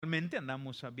últimamente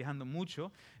andamos viajando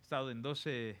mucho. He estado en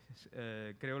 12,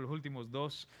 creo los últimos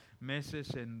 2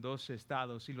 meses en 12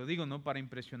 estados. Y lo digo no para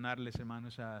impresionarles,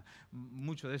 hermanos.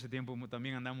 Mucho de ese tiempo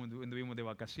también anduvimos de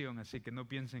vacación, así que no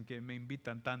piensen que me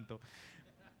invitan tanto.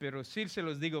 Pero sí se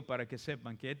los digo para que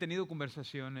sepan que he tenido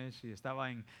conversaciones y estaba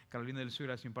en Carolina del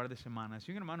Sur hace un par de semanas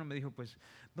y un hermano me dijo, pues,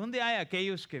 ¿dónde hay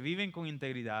aquellos que viven con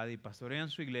integridad y pastorean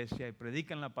su iglesia y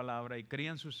predican la palabra y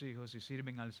crían sus hijos y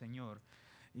sirven al Señor?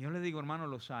 Y yo le digo, hermano,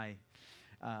 los hay.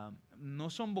 No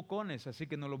son bocones, así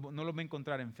que no los va a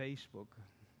encontrar en Facebook.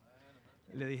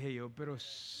 Le dije yo, pero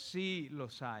sí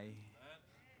los hay.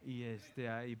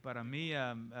 Y para mí,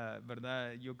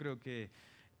 verdad, yo creo que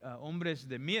hombres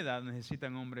de mi edad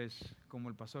necesitan hombres como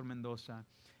el pastor Mendoza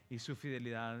y su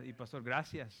fidelidad. Y pastor,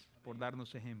 gracias por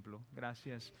darnos ejemplo.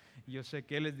 Gracias. Yo sé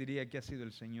que él les diría que ha sido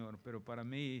el Señor, pero para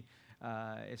mí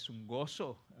es un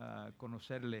gozo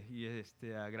conocerle. Y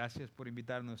gracias por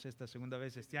invitarnos esta segunda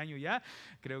vez este año ya.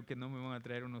 Creo que no me van a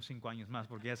traer unos 5 años más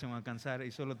porque ya se van a cansar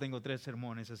y solo tengo 3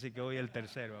 sermones, así que hoy el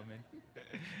tercero. Amén.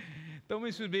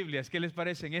 Tomen sus Biblias, ¿qué les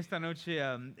parece? En esta noche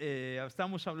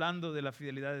estamos hablando de la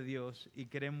fidelidad de Dios y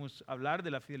queremos hablar de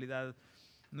la fidelidad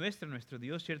nuestro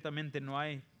Dios. Ciertamente no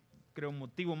hay, creo,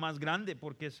 motivo más grande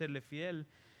por qué serle fiel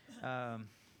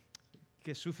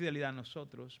que su fidelidad a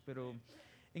nosotros. Pero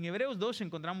en Hebreos 2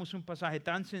 encontramos un pasaje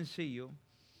tan sencillo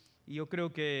y yo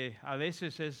creo que a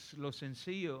veces es lo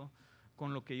sencillo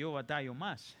con lo que yo batallo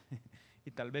más.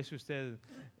 Y tal vez usted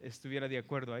estuviera de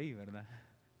acuerdo ahí, ¿verdad?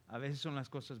 A veces son las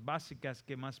cosas básicas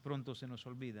que más pronto se nos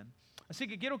olvidan. Así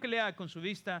que quiero que lea con su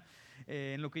vista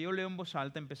en lo que yo leo en voz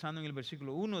alta, empezando en el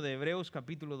versículo 1 de Hebreos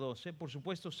capítulo 12. Por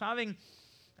supuesto, saben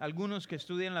algunos que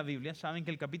estudian la Biblia, saben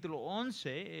que el capítulo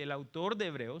 11, el autor de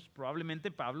Hebreos,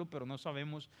 probablemente Pablo, pero no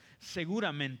sabemos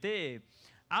seguramente,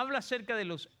 habla acerca de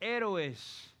los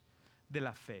héroes de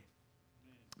la fe.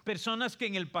 Personas que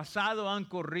en el pasado han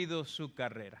corrido su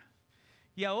carrera.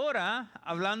 Y ahora,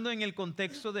 hablando en el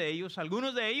contexto de ellos,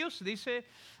 algunos de ellos, dice,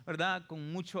 ¿verdad?, con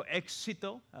mucho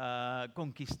éxito,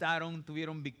 conquistaron,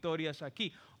 tuvieron victorias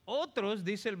aquí. Otros,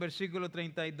 dice el versículo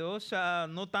 32,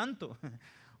 no tanto.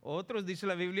 Otros, dice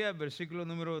la Biblia, versículo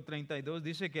número 32,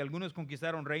 dice que algunos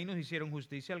conquistaron reinos, hicieron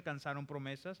justicia, alcanzaron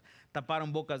promesas,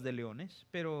 taparon bocas de leones.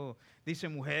 Pero, dice,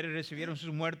 mujeres recibieron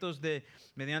sus muertos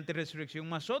mediante resurrección.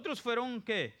 Mas otros fueron,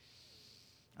 ¿qué?,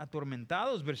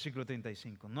 atormentados, versículo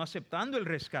 35, no aceptando el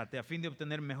rescate a fin de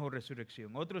obtener mejor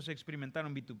resurrección. Otros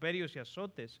experimentaron vituperios y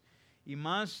azotes, y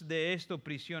más de esto,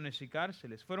 prisiones y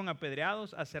cárceles. Fueron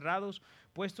apedreados, aserrados,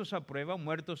 puestos a prueba,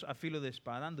 muertos a filo de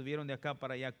espada. Anduvieron de acá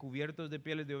para allá, cubiertos de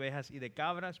pieles de ovejas y de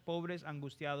cabras, pobres,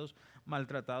 angustiados,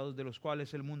 maltratados, de los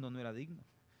cuales el mundo no era digno.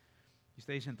 Y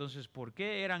usted dice, entonces, ¿por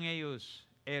qué eran ellos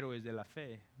héroes de la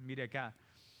fe? Mire acá,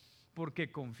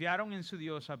 porque confiaron en su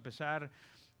Dios a pesar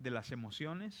de las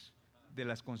emociones, de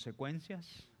las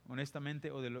consecuencias, honestamente,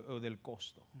 o del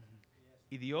costo.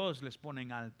 Y Dios les pone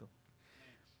en alto.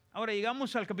 Ahora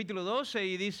llegamos al capítulo 12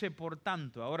 y dice, por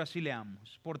tanto, ahora sí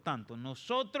leamos, por tanto,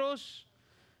 nosotros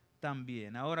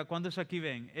también. Ahora, ¿cuántos aquí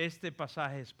ven? Este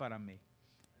pasaje es para mí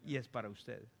y es para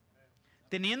usted.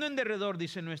 Teniendo en derredor,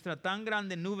 dice, nuestra tan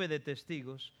grande nube de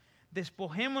testigos,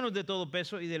 despojémonos de todo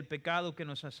peso y del pecado que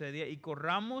nos asedia y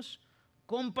corramos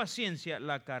con paciencia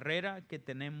la carrera que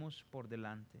tenemos por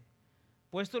delante.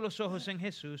 Puesto los ojos en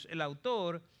Jesús, el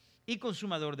autor y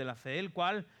consumador de la fe, el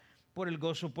cual, por el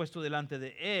gozo puesto delante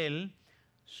de él,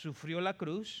 sufrió la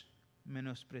cruz,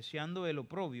 menospreciando el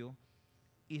oprobio,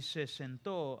 y se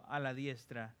sentó a la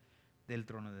diestra del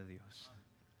trono de Dios.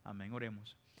 Amén,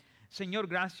 oremos. Señor,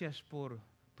 gracias por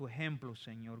tu ejemplo,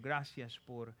 Señor. Gracias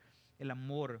por el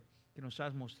amor que nos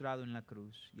has mostrado en la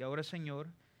cruz. Y ahora, Señor,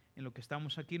 en lo que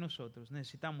estamos aquí nosotros,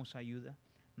 necesitamos ayuda.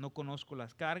 No conozco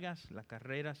las cargas, la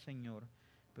carrera, Señor,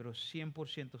 pero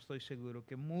 100% estoy seguro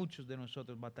que muchos de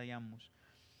nosotros batallamos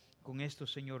con esto,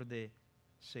 Señor, de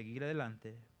seguir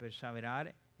adelante,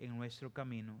 perseverar en nuestro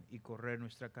camino y correr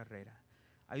nuestra carrera.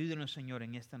 Ayúdenos, Señor,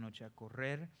 en esta noche a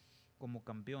correr como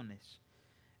campeones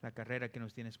la carrera que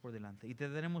nos tienes por delante. Y te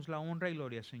daremos la honra y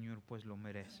gloria, Señor, pues lo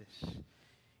mereces.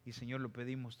 Y, Señor, lo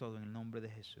pedimos todo en el nombre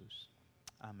de Jesús.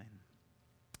 Amén.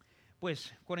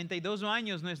 Pues 42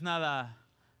 años no es nada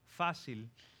fácil.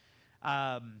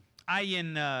 Hay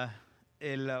en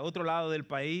el otro lado del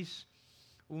país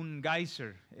un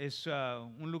geyser. Es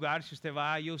un lugar, si usted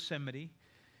va a Yosemite,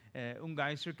 un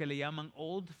geyser que le llaman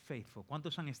Old Faithful.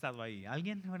 ¿Cuántos han estado ahí?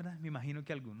 ¿Alguien, verdad? Me imagino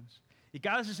que algunos. Y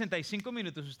cada 65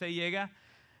 minutos usted llega,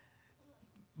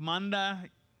 manda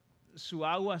su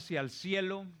agua hacia el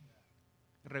cielo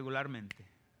regularmente.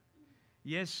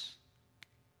 Y es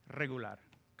regular.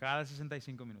 Cada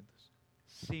 65 minutos,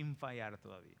 sin fallar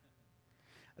todavía.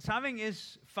 Saben,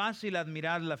 es fácil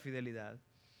admirar la fidelidad.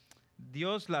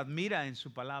 Dios la admira en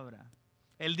su palabra.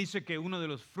 Él dice que uno de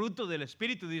los frutos del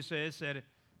Espíritu, dice, es ser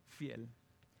fiel.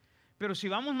 Pero si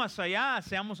vamos más allá,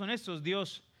 seamos honestos,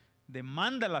 Dios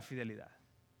demanda la fidelidad.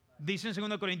 Dice en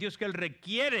 2 Corintios que Él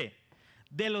requiere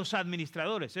de los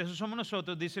administradores. Esos somos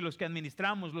nosotros, dice, los que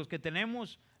administramos, los que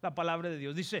tenemos la palabra de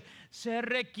Dios. Dice, se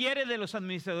requiere de los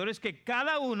administradores que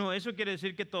cada uno, eso quiere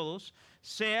decir que todos,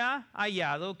 sea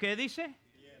hallado, ¿qué dice?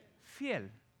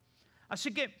 Fiel.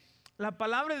 Así que la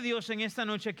palabra de Dios en esta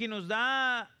noche aquí nos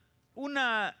da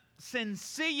una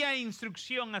sencilla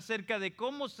instrucción acerca de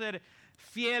cómo ser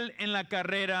fiel en la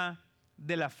carrera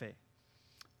de la fe.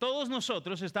 Todos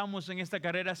nosotros estamos en esta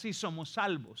carrera si somos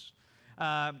salvos.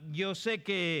 Yo sé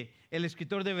que el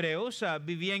escritor de Hebreos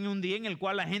vivía en un día en el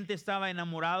cual la gente estaba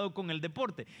enamorado con el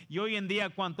deporte. Y hoy en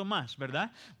día, cuanto más,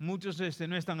 ¿verdad? Muchos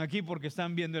no están aquí porque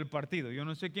están viendo el partido. Yo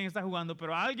no sé quién está jugando,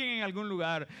 pero alguien en algún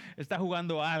lugar está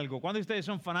jugando algo. ¿Cuántos de ustedes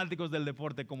son fanáticos del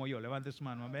deporte como yo? Levante su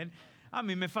mano, amén. A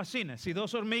mí me fascina. Si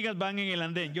 2 hormigas van en el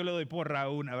andén, yo le doy porra a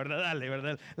una, ¿verdad? Dale,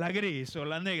 ¿verdad? La gris o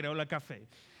la negra o la café.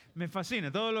 Me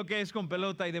fascina todo lo que es con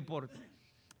pelota y deporte.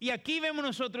 Y aquí vemos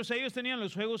nosotros, ellos tenían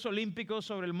los Juegos Olímpicos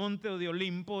sobre el monte de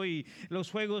Olimpo y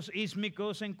los Juegos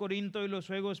Ísmicos en Corinto y los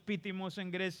Juegos Pítimos en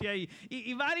Grecia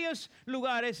y varios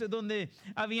lugares donde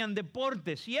habían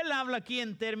deportes. Y él habla aquí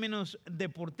en términos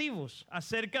deportivos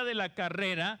acerca de la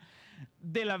carrera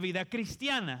de la vida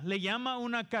cristiana. Le llama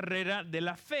una carrera de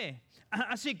la fe.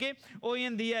 Así que hoy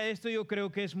en día esto yo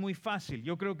creo que es muy fácil.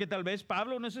 Yo creo que tal vez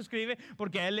Pablo nos escribe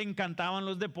porque a él le encantaban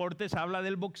los deportes, habla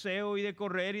del boxeo y de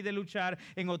correr y de luchar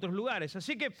en otros lugares.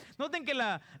 Así que noten que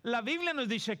la Biblia nos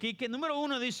dice aquí que número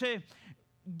 1 dice,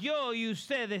 yo y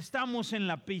usted estamos en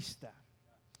la pista.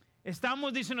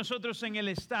 Estamos, dice nosotros, en el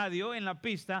estadio, en la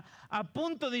pista, a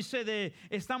punto, dice,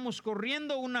 estamos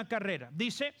corriendo una carrera.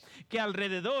 Dice que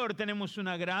alrededor tenemos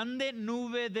una grande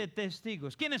nube de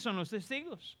testigos. ¿Quiénes son los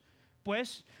testigos?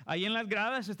 Pues ahí en las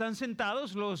gradas están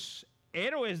sentados los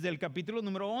héroes del capítulo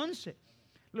número 11.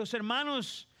 Los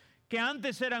hermanos que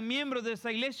antes eran miembros de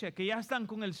esta iglesia, que ya están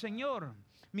con el Señor.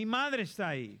 Mi madre está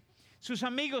ahí. Sus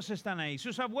amigos están ahí.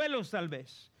 Sus abuelos tal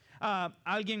vez.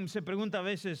 Alguien se pregunta a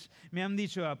veces, me han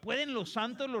dicho, ¿pueden los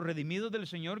santos, los redimidos del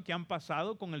Señor que han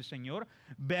pasado con el Señor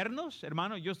vernos?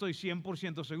 Hermano, yo estoy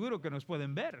 100% seguro que nos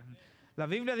pueden ver. La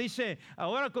Biblia dice,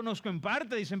 ahora conozco en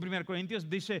parte, dice en 1 Corintios,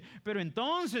 dice, pero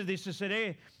entonces,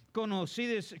 dice,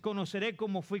 conoceré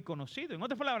como fui conocido. En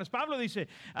otras palabras, Pablo dice,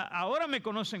 ahora me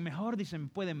conocen mejor, dicen,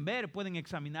 pueden ver, pueden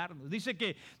examinarnos. Dice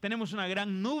que tenemos una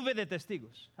gran nube de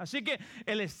testigos. Así que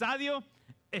el estadio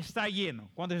está lleno.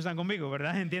 ¿Cuántos están conmigo,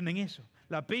 verdad? ¿Entienden eso?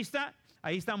 La pista,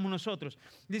 ahí estamos nosotros.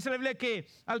 Dice la Biblia que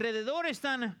alrededor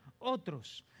están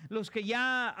otros, los que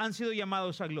ya han sido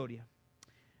llamados a gloria.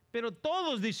 Pero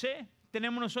todos, dice,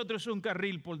 tenemos nosotros un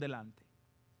carril por delante.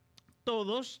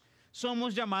 Todos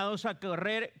somos llamados a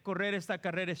correr esta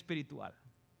carrera espiritual.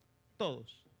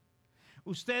 Todos.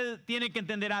 Usted tiene que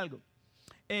entender algo.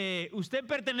 Usted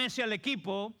pertenece al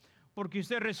equipo porque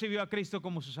usted recibió a Cristo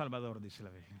como su Salvador, dice la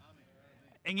Biblia.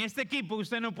 En este equipo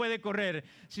usted no puede correr,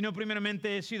 sino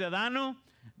primeramente es ciudadano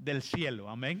del cielo.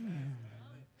 Amén.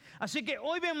 Así que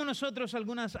hoy vemos nosotros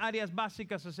algunas áreas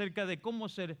básicas acerca de cómo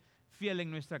ser fiel en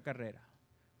nuestra carrera.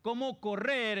 Cómo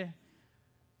correr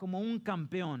como un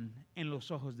campeón en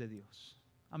los ojos de Dios.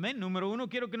 Amén. Número 1,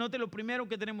 quiero que note lo primero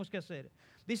que tenemos que hacer.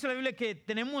 Dice la Biblia que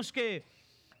tenemos que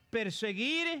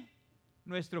perseguir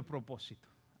nuestro propósito.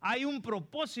 Hay un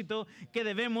propósito que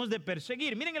debemos de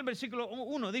perseguir. Miren el versículo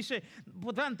 1, dice,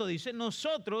 por tanto, dice,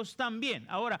 nosotros también.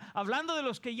 Ahora, hablando de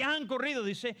los que ya han corrido,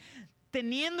 dice,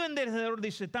 teniendo en derredor,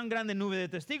 dice, tan grande nube de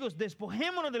testigos,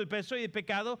 despojémonos del peso y del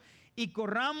pecado y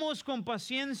corramos con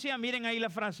paciencia, miren ahí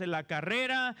la frase, la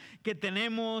carrera que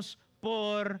tenemos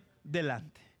por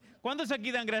delante. ¿Cuántos aquí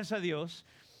dan gracias a Dios?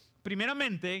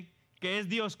 Primeramente, que es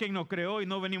Dios quien nos creó y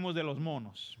no venimos de los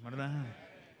monos, ¿verdad?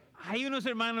 Hay unos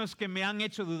hermanos que me han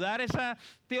hecho dudar esa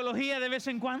teología de vez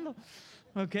en cuando,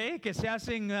 ¿ok? Que se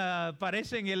hacen,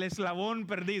 parecen el eslabón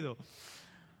perdido.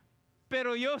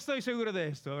 Pero yo estoy seguro de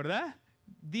esto, ¿verdad?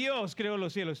 Dios creó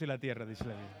los cielos y la tierra, dice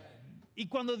la Biblia. Y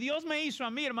cuando Dios me hizo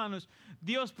a mí, hermanos,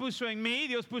 Dios puso en mí,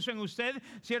 Dios puso en usted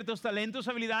ciertos talentos,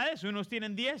 habilidades. Unos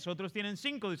tienen 10, otros tienen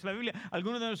 5, dice la Biblia.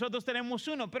 Algunos de nosotros tenemos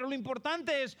 1. Pero lo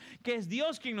importante es que es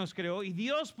Dios quien nos creó y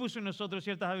Dios puso en nosotros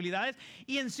ciertas habilidades.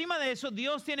 Y encima de eso,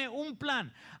 Dios tiene un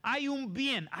plan. Hay un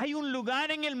bien, hay un lugar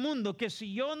en el mundo que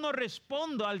si yo no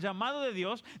respondo al llamado de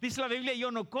Dios, dice la Biblia, yo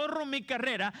no corro mi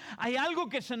carrera. Hay algo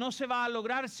que no se va a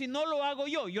lograr si no lo hago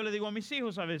yo. Yo le digo a mis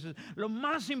hijos a veces, lo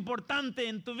más importante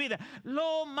en tu vida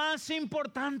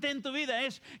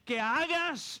es que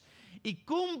hagas y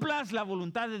cumplas la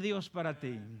voluntad de Dios para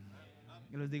ti.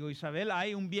 Yo les digo, Isabel,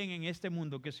 hay un bien en este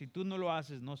mundo que si tú no lo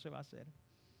haces, no se va a hacer.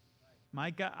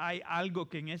 Maica, hay algo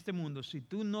que en este mundo, si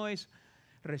tú no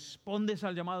respondes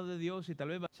al llamado de Dios, y tal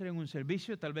vez va a ser en un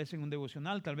servicio, tal vez en un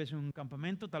devocional, tal vez en un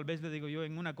campamento, tal vez, le digo yo,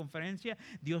 en una conferencia,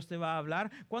 Dios te va a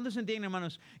hablar. ¿Cuándo se entiende,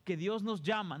 hermanos, que Dios nos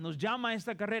llama a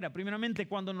esta carrera? Primeramente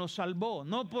cuando nos salvó,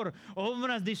 no por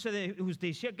obras, dice, de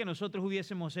justicia que nosotros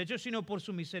hubiésemos hecho, sino por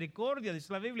su misericordia,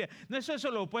 dice la Biblia. ¿No es eso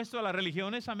lo opuesto a las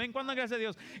religiones? Amén. ¿Cuándo, gracias a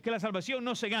Dios, que la salvación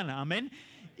no se gana? Amén.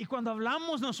 Y cuando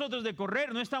hablamos nosotros de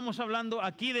correr, no estamos hablando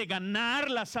aquí de ganar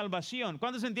la salvación.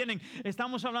 ¿Cuántos entienden?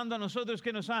 Estamos hablando a nosotros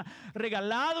que nos ha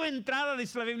regalado entrada,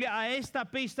 dice la Biblia, a esta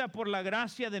pista por la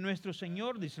gracia de nuestro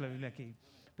Señor, dice la Biblia aquí.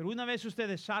 Pero una vez usted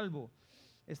es salvo,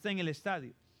 está en el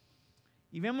estadio.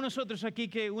 Y vemos nosotros aquí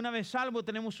que una vez salvo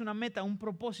tenemos una meta, un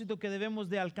propósito que debemos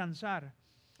de alcanzar.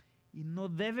 Y no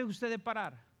debe usted de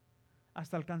parar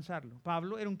hasta alcanzarlo.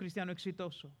 Pablo era un cristiano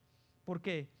exitoso. ¿Por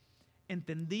qué?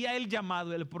 Entendía el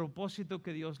llamado, el propósito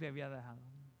que Dios le había dejado.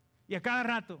 Y a cada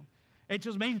rato,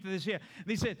 Hechos 20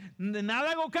 dice, de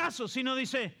nada hago caso, sino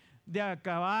dice, de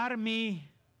acabar mi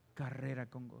carrera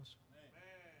con gozo.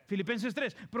 Filipenses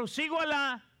 3, prosigo a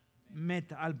la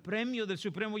meta, al premio del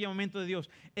supremo llamamiento de Dios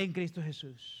en Cristo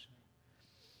Jesús.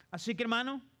 Así que,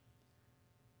 hermano,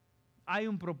 hay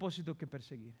un propósito que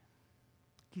perseguir.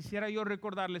 Quisiera yo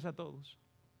recordarles a todos,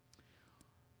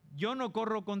 yo no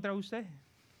corro contra usted.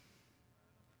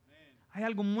 Hay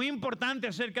algo muy importante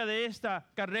acerca de esta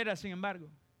carrera, sin embargo.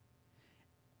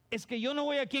 Es que yo no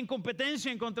voy aquí en competencia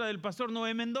en contra del pastor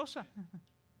Noé Mendoza.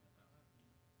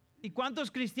 ¿Y cuántos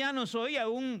cristianos hoy,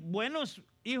 aún buenos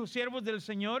hijos, siervos del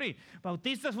Señor y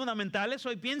bautistas fundamentales,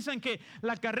 hoy piensan que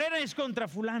la carrera es contra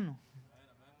fulano?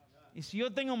 Y si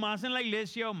yo tengo más en la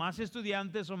iglesia, o más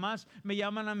estudiantes, o más me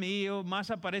llaman a mí, o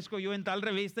más aparezco yo en tal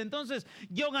revista, entonces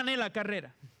yo gané la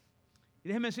carrera. Y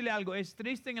déjeme decirle algo, es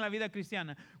triste en la vida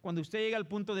cristiana cuando usted llega al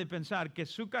punto de pensar que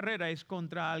su carrera es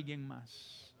contra alguien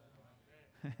más.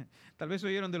 Tal vez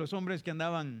oyeron de los hombres que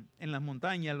andaban en las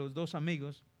montañas, los dos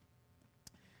amigos,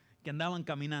 que andaban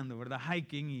caminando, ¿verdad?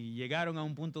 Hiking, y llegaron a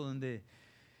un punto donde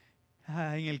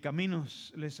en el camino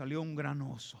les salió un gran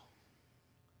oso,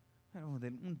 de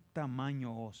un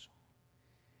tamaño oso.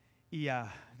 Y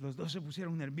los dos se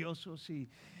pusieron nerviosos ¿y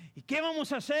qué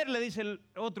vamos a hacer? Le dice el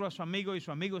otro a su amigo, y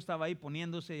su amigo estaba ahí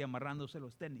poniéndose y amarrándose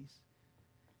los tenis.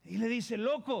 Y le dice,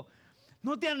 loco,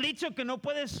 ¿no te han dicho que no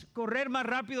puedes correr más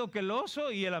rápido que el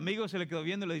oso? Y el amigo se le quedó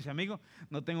viendo y le dice, amigo,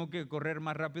 no tengo que correr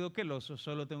más rápido que el oso,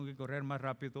 solo tengo que correr más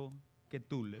rápido que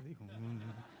tú, le dijo.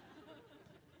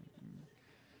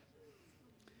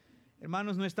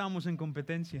 Hermanos, no estamos en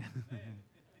competencia.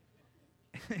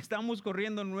 Estamos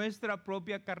corriendo nuestra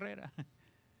propia carrera.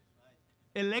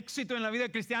 El éxito en la vida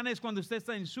cristiana es cuando usted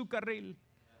está en su carril,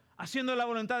 haciendo la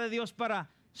voluntad de Dios para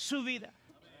su vida.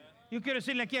 Yo quiero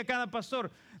decirle aquí a cada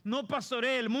pastor, no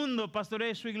pastoree el mundo,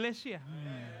 pastoree su iglesia.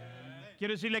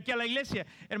 Quiero decirle aquí a la iglesia,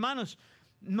 hermanos,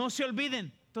 no se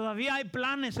olviden. Todavía hay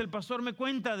planes, el pastor me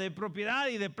cuenta de propiedad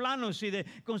y de planos y de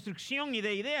construcción y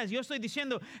de ideas. Yo estoy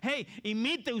diciendo, hey,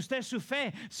 imite usted su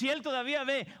fe. Si él todavía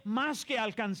ve más que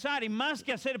alcanzar y más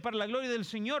que hacer para la gloria del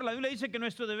Señor, la Biblia dice que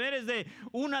nuestro deber es de,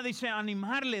 una dice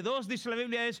animarle, dos dice la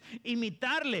Biblia es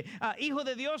imitarle. Hijo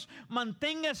de Dios,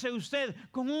 manténgase usted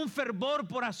con un fervor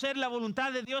por hacer la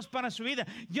voluntad de Dios para su vida.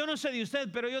 Yo no sé de usted,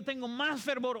 pero yo tengo más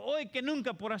fervor hoy que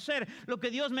nunca por hacer lo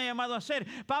que Dios me ha llamado a hacer.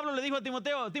 Pablo le dijo a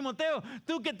Timoteo, Timoteo,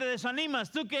 tú que te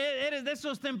desanimas, tú que eres de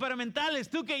esos temperamentales,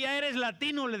 tú que ya eres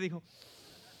latino, le dijo.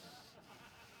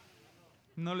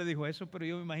 No le dijo eso, pero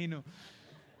yo me imagino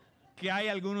que hay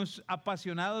algunos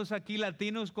apasionados aquí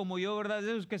latinos como yo, ¿verdad?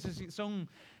 Esos que son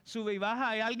sube y baja.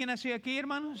 ¿Hay alguien así aquí,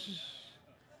 hermanos?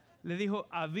 Le dijo,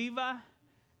 aviva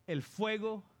el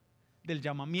fuego del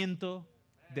llamamiento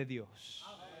de Dios.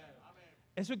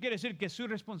 Eso quiere decir que es su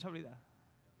responsabilidad.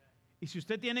 Y si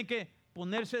usted tiene que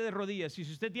ponerse de rodillas, y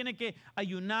si usted tiene que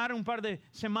ayunar un par de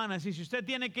semanas, y si usted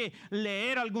tiene que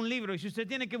leer algún libro, y si usted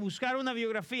tiene que buscar una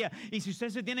biografía, y si usted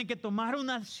se tiene que tomar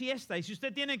una siesta, y si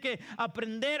usted tiene que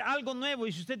aprender algo nuevo,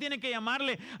 y si usted tiene que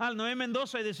llamarle al Noé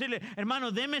Mendoza y decirle,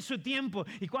 hermano, deme su tiempo,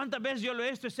 y cuántas veces yo lo he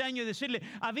hecho este año, y decirle,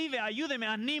 avive, ayúdeme,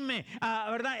 anime,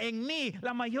 ¿verdad? En mí,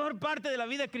 la mayor parte de la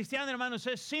vida cristiana, hermanos,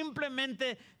 es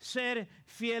simplemente ser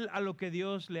fiel a lo que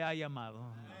Dios le ha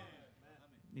llamado.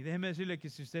 Y déjeme decirle que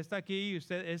si usted está aquí y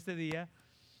usted este día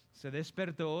se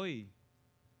despertó hoy,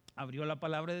 abrió la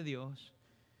palabra de Dios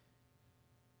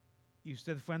y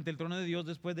usted fue ante el trono de Dios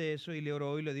después de eso y le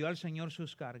oró y le dio al Señor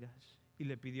sus cargas y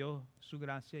le pidió su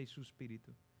gracia y su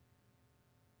espíritu.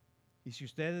 Y si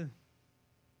usted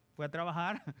fue a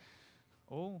trabajar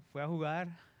o fue a jugar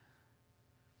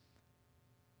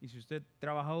Y si usted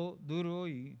trabajó duro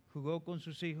y jugó con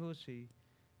sus hijos y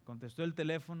contestó el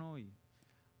teléfono y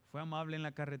fue amable en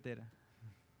la carretera,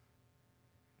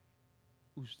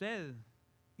 usted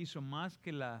hizo más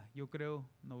que yo creo,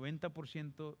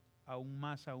 90%, aún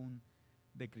más aún,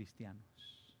 de cristianos.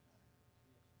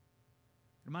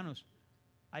 Hermanos,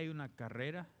 hay una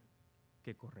carrera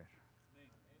que correr.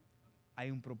 Hay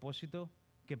un propósito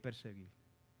que perseguir.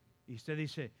 Y usted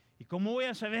dice, ¿y cómo voy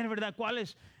a saber, verdad, cuál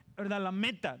es, verdad, la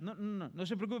meta? No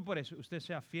se preocupe por eso. Usted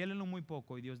sea fiel en lo muy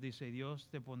poco y Dios dice, Dios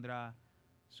te pondrá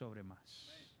sobre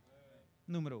más.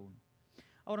 Número 1.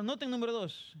 Ahora, noten número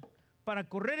 2. Para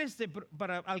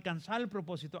alcanzar el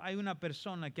propósito, hay una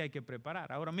persona que hay que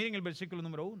preparar. Ahora, miren el versículo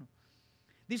número 1.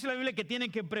 Dice la Biblia que tiene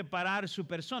que preparar su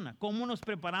persona. ¿Cómo nos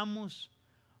preparamos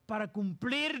para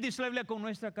cumplir, dice la Biblia, con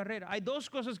nuestra carrera? Hay dos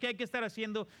cosas que hay que estar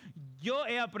haciendo. Yo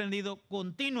he aprendido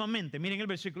continuamente. Miren el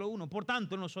versículo 1. Por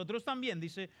tanto, nosotros también,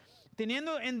 dice,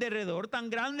 teniendo en derredor tan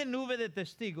grande nube de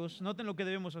testigos, noten lo que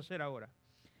debemos hacer ahora.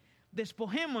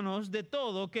 Despojémonos de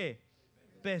todo, ¿qué?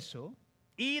 Peso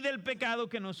y del pecado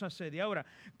que nos asedia. Ahora,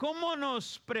 ¿cómo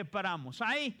nos preparamos?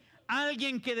 Hay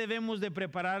alguien que debemos de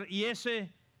preparar y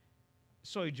ese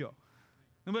soy yo.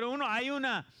 Número 1, hay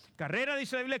una carrera,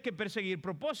 dice la Biblia, que perseguir,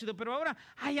 propósito, pero ahora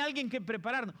hay alguien que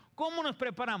prepararnos. ¿Cómo nos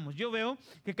preparamos? Yo veo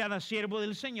que cada siervo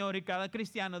del Señor y cada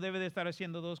cristiano debe de estar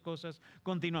haciendo dos cosas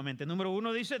continuamente. Número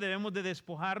 1 dice, debemos de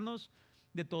despojarnos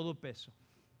de todo peso.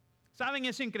 ¿Saben?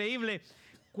 Es increíble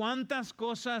cuántas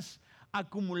cosas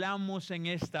acumulamos en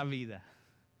esta vida.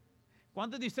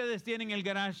 ¿Cuántos de ustedes tienen el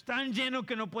garage tan lleno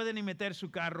que no pueden ni meter su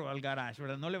carro al garage,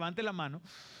 verdad? No levante la mano.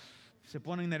 Se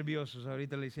ponen nerviosos,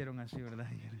 ahorita le hicieron así, ¿verdad?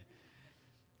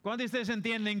 ¿Cuántos de ustedes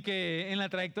entienden que en la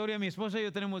trayectoria mi esposa y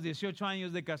yo tenemos 18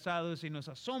 años de casados y nos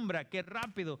asombra qué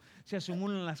rápido se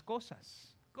acumulan las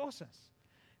cosas?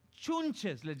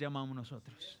 Chunches les llamamos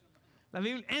nosotros. La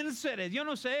Biblia, enseres, yo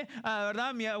no sé,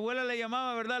 ¿verdad? Mi abuela le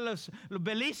llamaba, ¿verdad? Los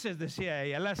belices, decía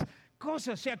ella, las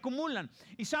cosas se acumulan.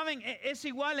 Y saben, es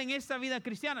igual en esta vida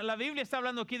cristiana. La Biblia está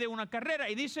hablando aquí de una carrera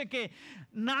y dice que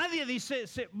nadie dice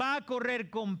se va a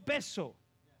correr con peso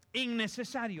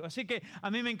innecesario. Así que a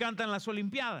mí me encantan las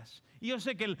Olimpiadas. Y yo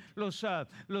sé que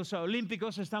los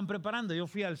olímpicos se están preparando. Yo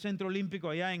fui al Centro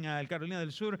Olímpico allá en Carolina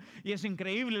del Sur y es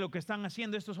increíble lo que están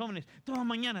haciendo estos jóvenes. Toda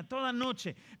mañana, toda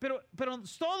noche. Pero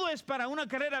todo es para una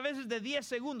carrera a veces de 10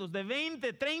 segundos, de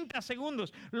 20, 30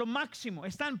 segundos, lo máximo.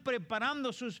 Están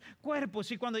preparando sus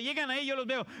cuerpos y cuando llegan ahí yo los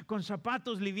veo con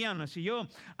zapatos livianos. Y yo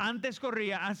antes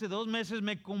corría, hace 2 meses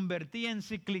me convertí en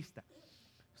ciclista.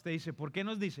 Usted dice, ¿por qué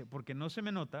nos dice? Porque no se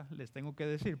me nota, les tengo que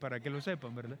decir para que lo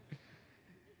sepan, ¿verdad?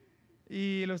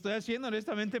 Y lo estoy haciendo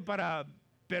honestamente para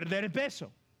perder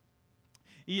peso.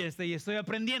 Y estoy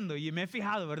aprendiendo y me he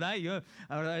fijado, ¿verdad? Y yo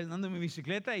ahora ando en mi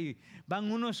bicicleta y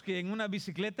van unos que en una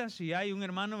bicicleta, si hay un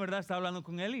hermano, ¿verdad? Estaba hablando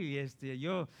con él y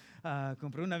yo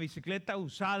compré una bicicleta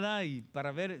usada y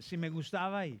para ver si me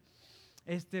gustaba y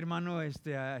este hermano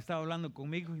estaba hablando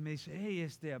conmigo y me dice, hey,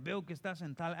 veo que estás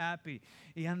en tal app y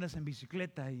andas en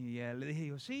bicicleta. Y le dije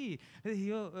yo, sí. Le dije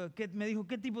yo, me dijo,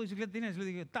 ¿qué tipo de bicicleta tienes? Le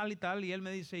dije, tal y tal. Y él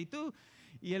me dice, ¿y tú?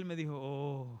 Y él me dijo,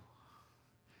 oh.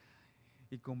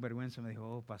 Y con vergüenza me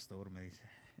dijo, oh, pastor, me dice,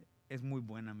 es muy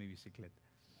buena mi bicicleta.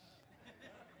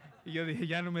 Y yo dije,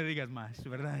 ya no me digas más,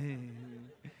 ¿verdad?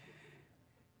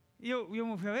 Y yo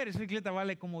me fui a ver, esa bicicleta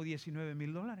vale como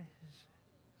 $19,000.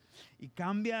 Y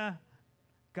cambia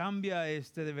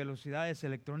de velocidades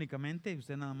electrónicamente,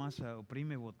 usted nada más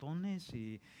oprime botones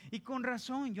y con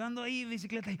razón, yo ando ahí en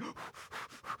bicicleta y,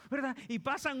 ¿verdad? Y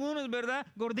pasan unos, ¿verdad?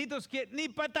 Gorditos que ni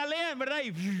patalean, ¿verdad?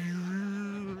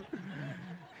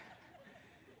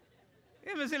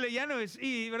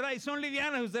 ¿verdad? Y son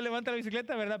livianas, usted levanta la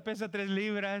bicicleta, ¿verdad? Pesa 3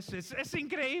 libras, es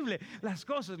increíble, las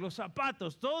cosas, los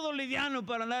zapatos, todo liviano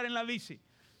para andar en la bici.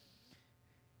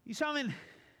 Y saben,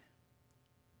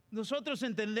 nosotros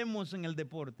entendemos en el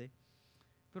deporte,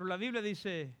 pero la Biblia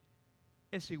dice,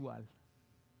 es igual.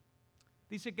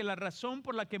 Dice que la razón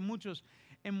por la que muchos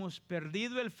hemos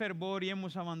perdido el fervor y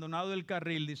hemos abandonado el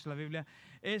carril, dice la Biblia,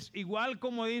 es igual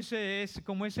como dice, es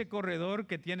como ese corredor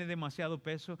que tiene demasiado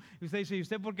peso. Y usted dice, ¿y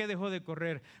usted por qué dejó de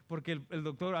correr? Porque el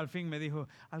doctor al fin me dijo,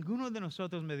 algunos de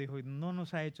nosotros, me dijo, no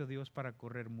nos ha hecho Dios para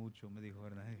correr mucho, me dijo,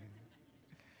 ¿verdad?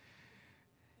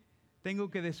 Tengo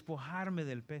que despojarme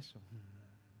del peso.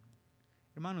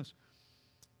 Hermanos,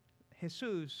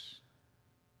 Jesús,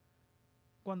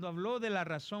 cuando habló de la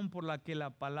razón por la que la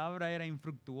palabra era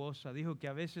infructuosa, dijo que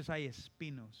a veces hay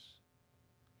espinos.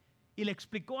 Y le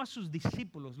explicó a sus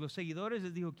discípulos, los seguidores,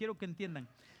 les dijo, quiero que entiendan,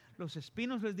 los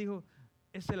espinos, les dijo,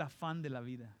 es el afán de la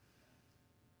vida.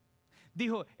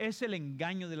 Dijo, es el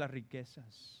engaño de las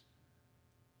riquezas.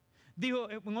 Dijo,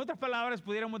 en otras palabras,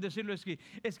 pudiéramos decirlo,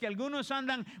 es que algunos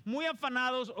andan muy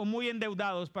afanados o muy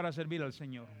endeudados para servir al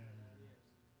Señor.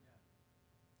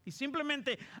 Y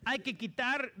simplemente hay que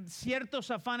quitar ciertos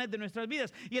afanes de nuestras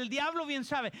vidas. Y el diablo bien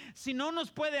sabe, si no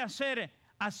nos puede hacer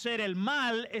el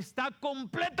mal, está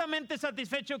completamente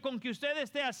satisfecho con que usted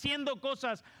esté haciendo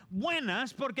cosas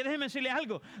buenas, porque déjeme decirle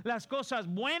algo, las cosas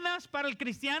buenas para el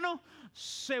cristiano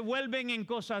se vuelven en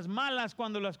cosas malas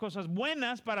cuando las cosas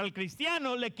buenas para el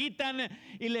cristiano le quitan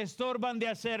y le estorban de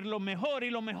hacer lo mejor, y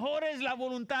lo mejor es la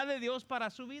voluntad de Dios para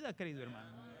su vida, querido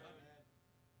hermano.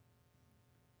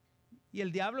 Y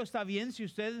el diablo está bien si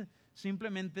usted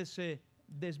simplemente se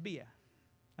desvía.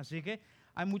 Así que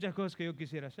hay muchas cosas que yo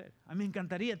quisiera hacer. A mí me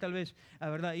encantaría tal vez, la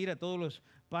verdad, ir a todos los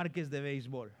parques de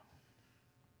béisbol.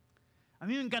 A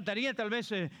mí me encantaría tal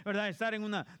vez, verdad, estar en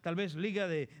una tal vez liga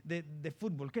de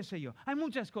fútbol, qué sé yo. Hay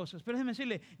muchas cosas, pero déjeme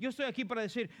decirle, yo estoy aquí para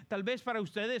decir, tal vez para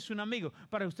usted es un amigo,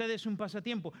 para usted es un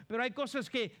pasatiempo, pero hay cosas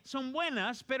que son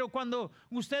buenas, pero cuando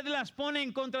usted las pone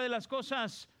en contra de las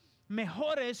cosas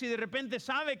mejores y de repente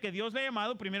sabe que Dios le ha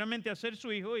llamado primeramente a ser su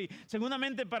hijo y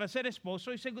segundamente para ser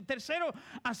esposo y tercero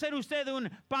a ser usted un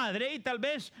padre y tal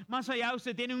vez más allá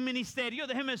usted tiene un ministerio,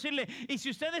 déjeme decirle, y si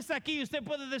usted está aquí usted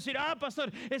puede decir,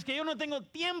 pastor, es que yo no tengo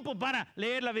tiempo para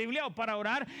leer la Biblia o para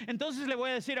orar, entonces le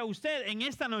voy a decir a usted en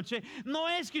esta noche, no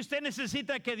es que usted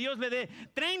necesita que Dios le dé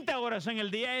 30 horas en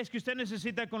el día, es que usted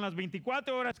necesita con las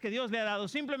 24 horas que Dios le ha dado,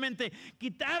 simplemente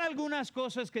quitar algunas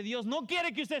cosas que Dios no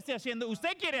quiere que usted esté haciendo,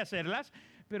 usted quiere hacer,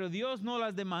 pero Dios no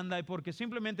las demanda porque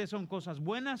simplemente son cosas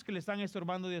buenas que le están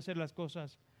estorbando de hacer las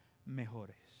cosas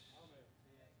mejores.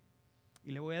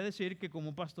 Y le voy a decir que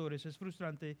como pastores es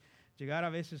frustrante llegar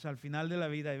a veces al final de la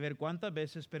vida y ver cuántas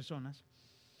veces personas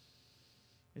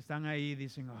están ahí y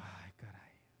dicen, ay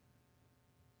caray.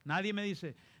 Nadie me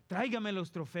dice, tráigame los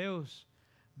trofeos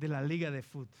de la liga de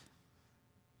fútbol.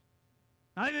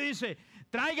 Nadie me dice,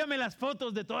 tráigame las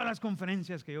fotos de todas las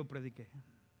conferencias que yo prediqué.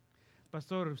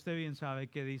 Pastor, usted bien sabe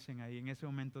qué dicen ahí. En ese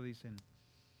momento dicen,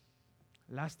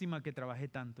 lástima que trabajé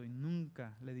tanto y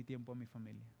nunca le di tiempo a mi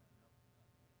familia.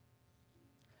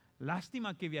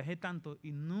 Lástima que viajé tanto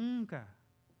y nunca.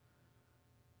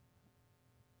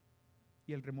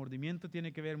 Y el remordimiento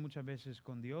tiene que ver muchas veces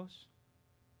con Dios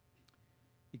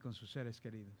y con sus seres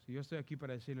queridos. Y yo estoy aquí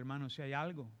para decirle, hermano, si hay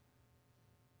algo,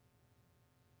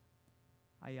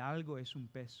 es un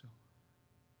peso.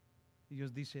 Y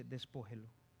Dios dice, despójelo.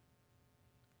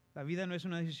 La vida no es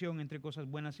una decisión entre cosas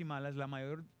buenas y malas. La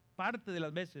mayor parte de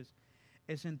las veces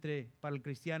es para el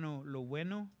cristiano lo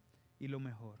bueno y lo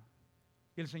mejor.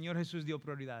 Y el Señor Jesús dio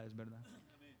prioridades, ¿verdad?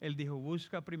 Él dijo,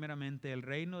 busca primeramente el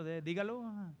reino de,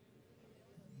 dígalo,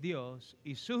 Dios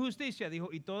y su justicia.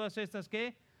 Dijo, y todas estas,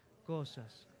 ¿qué?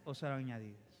 Cosas os serán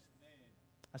añadidas.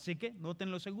 Así que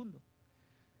noten lo segundo.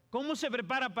 ¿Cómo se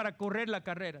prepara para correr la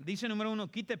carrera? Dice número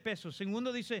 1, quite peso.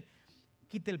 Segundo dice,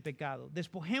 quite el pecado.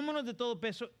 Despojémonos de todo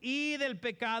peso y del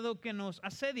pecado que nos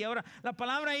asedia. Ahora, la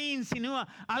palabra ahí insinúa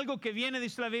algo que viene,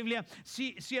 dice la Biblia.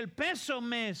 Si el peso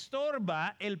me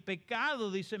estorba, el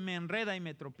pecado, dice, me enreda y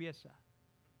me tropieza.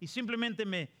 Y simplemente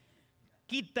me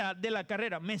quita de la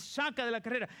carrera, me saca de la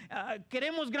carrera.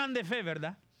 Queremos grande fe,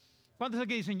 ¿verdad? ¿Cuántos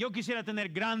aquí dicen, yo quisiera tener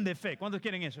grande fe? ¿Cuántos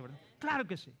quieren eso, verdad? Claro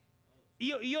que sí.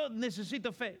 Y yo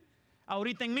necesito fe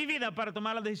ahorita en mi vida para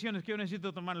tomar las decisiones que yo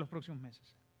necesito tomar en los próximos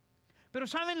meses. Pero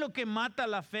 ¿saben lo que mata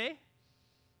la fe?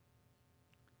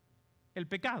 El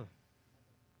pecado.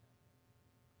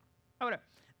 Ahora,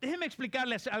 déjenme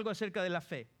explicarles algo acerca de la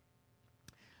fe.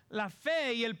 La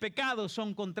fe y el pecado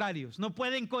son contrarios, no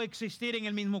pueden coexistir en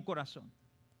el mismo corazón.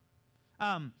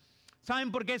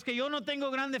 ¿Saben por qué es que yo no tengo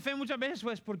grande fe muchas veces?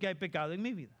 Pues porque hay pecado en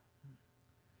mi vida.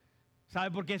 ¿Sabe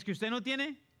por qué es que usted no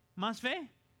tiene más fe?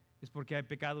 Es porque hay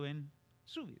pecado en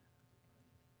su vida.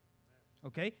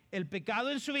 ¿Ok? El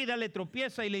pecado en su vida le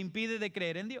tropieza y le impide de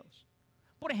creer en Dios.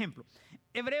 Por ejemplo,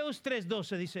 Hebreos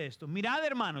 3:12 dice esto. Mirad,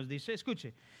 hermanos, dice,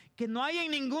 escuche, que no haya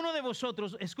en ninguno de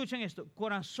vosotros, escuchen esto,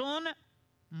 corazón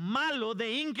malo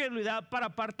de incredulidad para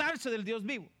apartarse del Dios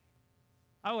vivo.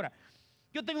 Ahora,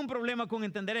 yo tengo un problema con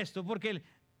entender esto, porque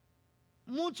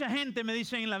mucha gente me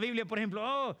dice en la Biblia, por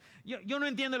ejemplo, yo no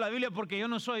entiendo la Biblia porque yo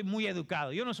no soy muy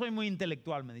educado, yo no soy muy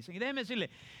intelectual, me dicen. Y déjeme decirle,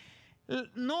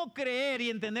 no creer y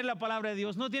entender la palabra de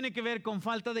Dios no tiene que ver con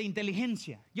falta de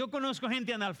inteligencia. Yo conozco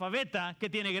gente analfabeta que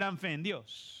tiene gran fe en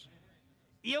Dios.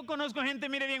 Y yo conozco gente,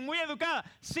 mire bien, muy educada,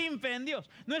 sin fe en Dios.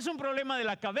 No es un problema de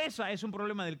la cabeza, es un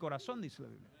problema del corazón, dice la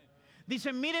Biblia.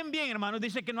 Dice, miren bien, hermanos,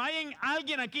 dice que no hay en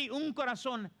alguien aquí un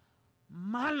corazón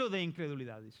malo de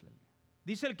incredulidad, dice la Biblia.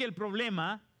 Dice el que el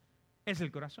problema es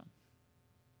el corazón.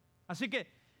 Así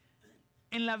que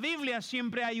en la Biblia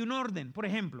siempre hay un orden. Por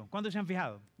ejemplo, ¿cuántos se han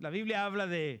fijado? La Biblia habla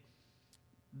de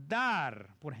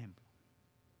dar, por ejemplo.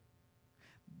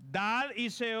 Dad y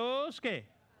se os, ¿qué?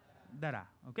 Dará.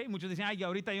 ¿Ok? Muchos dicen, ay,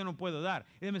 ahorita yo no puedo dar.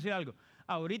 Y déjeme decir algo.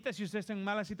 Ahorita, si usted está en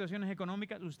malas situaciones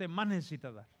económicas, usted más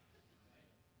necesita dar.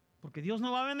 Porque Dios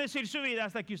no va a bendecir su vida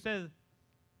hasta que usted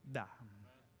da.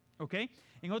 ¿Ok?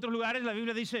 En otros lugares la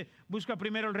Biblia dice, busca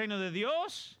primero el reino de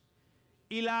Dios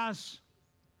y las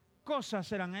cosas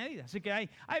serán añadidas. Así que hay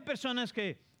personas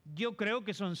que yo creo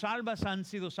que son salvas, han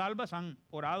sido salvas, han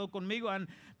orado conmigo, han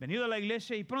venido a la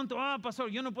iglesia y pronto, pastor,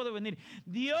 yo no puedo venir.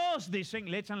 Dios, dicen,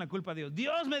 le echan la culpa a Dios.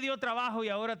 Dios me dio trabajo y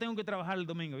ahora tengo que trabajar el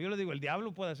domingo. Yo le digo, el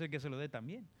diablo puede hacer que se lo dé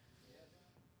también.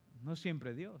 No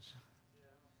siempre Dios.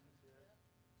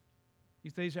 Y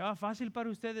usted dice, fácil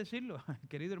para usted decirlo.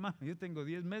 Querido hermano, yo tengo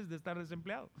 10 meses de estar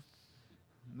desempleado.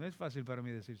 No es fácil para mí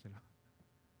decírselo.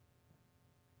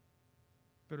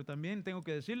 Pero también tengo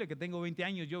que decirle que tengo 20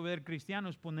 años yo ver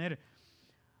cristianos poner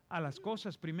a las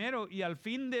cosas primero y al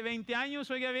fin de 20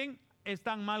 años, oiga bien,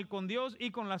 están mal con Dios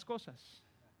y con las cosas.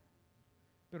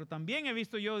 Pero también he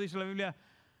visto yo, dice la Biblia,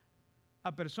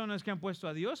 a personas que han puesto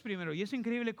a Dios primero. Y es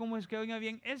increíble cómo es que, oiga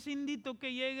bien, es indito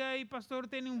que llega y pastor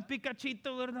tiene un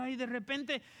picachito, ¿verdad? Y de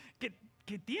repente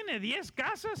que tiene 10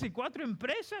 casas y 4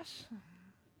 empresas.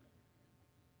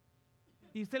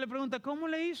 Y usted le pregunta, ¿cómo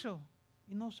le hizo?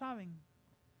 Y no saben.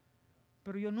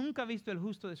 Pero yo nunca he visto el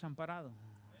justo desamparado.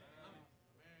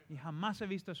 Y jamás he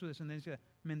visto a su descendencia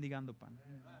mendigando pan.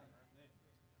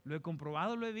 Lo he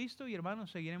comprobado, lo he visto y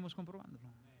hermanos, seguiremos comprobándolo.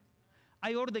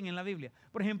 Hay orden en la Biblia.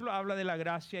 Por ejemplo, habla de la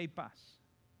gracia y paz.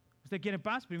 ¿Usted quiere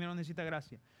paz? Primero necesita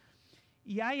gracia.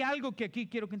 Y hay algo que aquí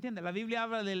quiero que entienda. La Biblia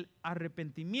habla del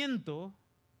arrepentimiento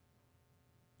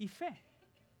y fe.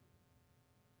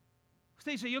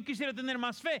 Usted dice, yo quisiera tener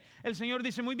más fe. El Señor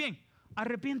dice, muy bien,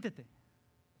 arrepiéntete.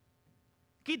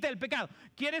 Quita el pecado.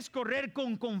 ¿Quieres correr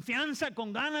con confianza,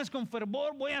 con ganas, con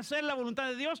fervor? Voy a hacer la voluntad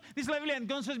de Dios. Dice la Biblia,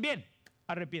 entonces bien,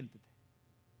 arrepiéntete.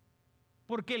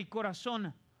 Porque el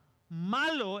corazón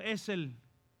malo es el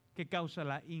que causa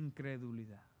la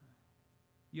incredulidad.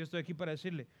 Yo estoy aquí para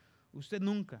decirle, usted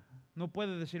nunca, no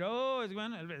puede decir, es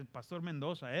bueno, el pastor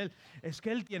Mendoza, es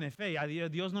que él tiene fe, a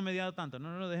Dios no me ha dado tanto.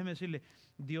 No, déjeme decirle,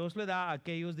 Dios le da a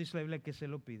aquellos, dice la Biblia, que se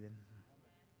lo piden.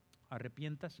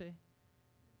 Arrepiéntase.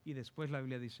 Y después la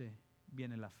Biblia dice,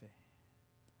 viene la fe.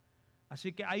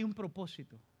 Así que hay un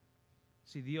propósito.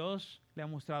 Si Dios le ha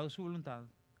mostrado su voluntad,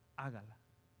 hágala.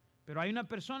 Pero hay una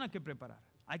persona que preparar.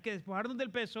 Hay que despojarnos del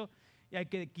peso y hay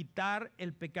que quitar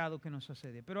el pecado que nos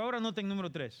asedia. Pero ahora noten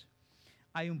número 3.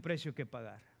 Hay un precio que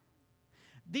pagar.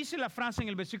 Dice la frase en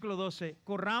el versículo 12,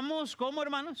 corramos, ¿cómo,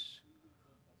 hermanos?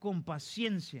 Con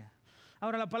paciencia.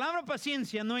 Ahora, la palabra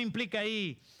paciencia no implica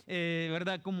ahí,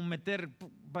 ¿verdad? Como meter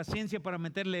paciencia para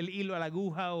meterle el hilo a la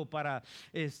aguja o para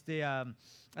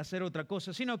hacer otra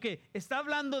cosa, sino que está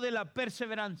hablando de la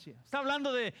perseverancia. Está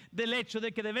hablando del hecho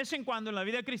de que de vez en cuando en la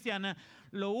vida cristiana,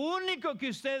 lo único que a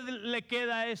usted le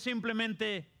queda es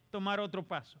simplemente tomar otro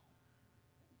paso.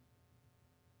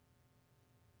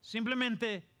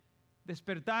 Simplemente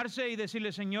despertarse y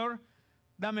decirle, Señor,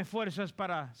 dame fuerzas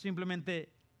para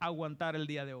simplemente aguantar el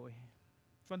día de hoy.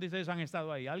 ¿Cuántos de ustedes han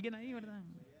estado ahí? ¿Alguien ahí, verdad?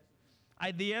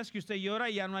 Hay días que usted llora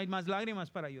y ya no hay más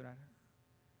lágrimas para llorar.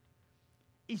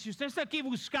 Y si usted está aquí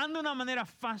buscando una manera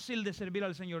fácil de servir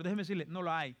al Señor, déjeme decirle, no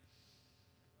la hay.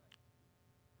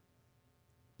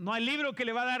 No hay libro que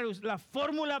le va a dar la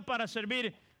fórmula para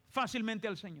servir fácilmente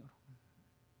al Señor.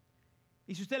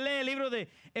 Y si usted lee el libro de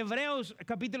Hebreos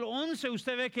capítulo 11,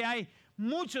 usted ve que hay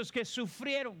muchos que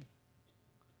sufrieron.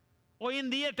 Hoy en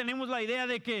día tenemos la idea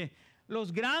de que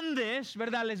los grandes,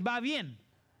 ¿verdad?, les va bien.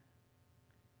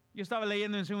 Yo estaba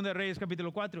leyendo en 2 Reyes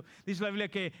capítulo 4, dice la Biblia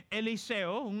que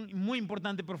Eliseo, un muy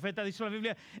importante profeta, dice la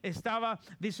Biblia,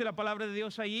 dice la palabra de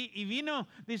Dios allí, y vino,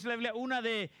 dice la Biblia,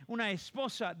 una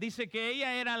esposa, dice que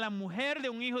ella era la mujer de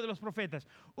un hijo de los profetas,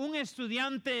 un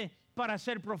estudiante para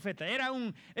ser profeta, era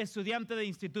un estudiante de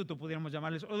instituto, pudiéramos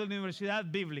llamarles, o de la universidad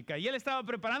bíblica, y él estaba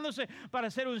preparándose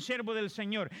para ser un siervo del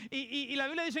Señor, y la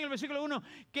Biblia dice en el versículo 1,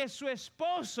 que su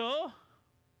esposo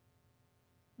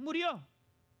murió.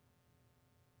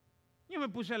 Yo me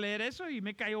puse a leer eso y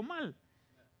me cayó mal.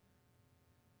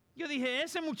 Yo dije,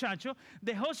 ese muchacho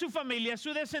dejó su familia,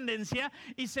 su descendencia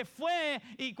y se fue.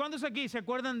 ¿Y cuántos aquí se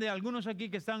acuerdan de algunos aquí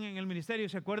que están en el ministerio?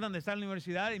 ¿Se acuerdan de estar en la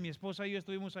universidad? Y mi esposa y yo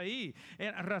estuvimos ahí,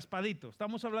 raspaditos.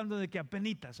 Estamos hablando de que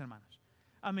apenitas, hermanos.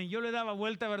 Amén. Yo le daba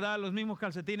vuelta, ¿verdad?, a los mismos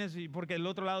calcetines porque el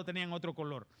otro lado tenían otro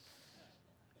color.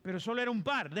 pero solo era un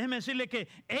par. Déjeme decirle que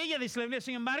ella dice la Biblia,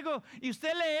 sin embargo, y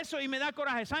usted lee eso y me da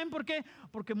coraje. ¿Saben por qué?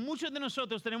 Porque muchos de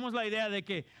nosotros tenemos la idea de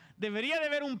que debería de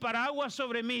haber un paraguas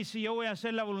sobre mí si yo voy a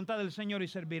hacer la voluntad del Señor y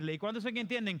servirle. ¿Y cuántos aquí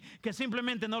entienden que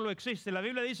simplemente no lo existe? La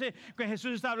Biblia dice que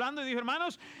Jesús está hablando y dijo,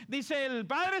 hermanos, dice el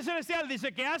Padre Celestial,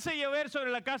 dice que hace llover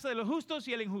sobre la casa de los justos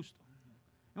y el injusto.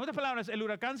 En otras palabras, el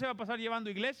huracán se va a pasar llevando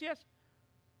iglesias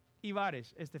y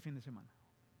bares este fin de semana.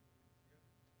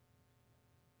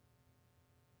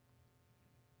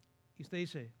 Y usted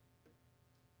dice,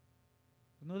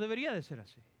 no debería de ser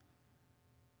así.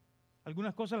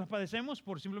 Algunas cosas las padecemos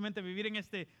por simplemente vivir en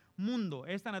este mundo.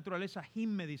 Esta naturaleza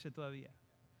gime, dice todavía.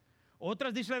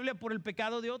 Otras, dice la Biblia, por el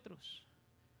pecado de otros.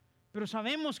 Pero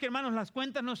sabemos que, hermanos, las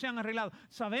cuentas no se han arreglado.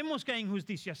 Sabemos que hay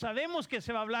injusticia. Sabemos que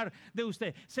se va a hablar de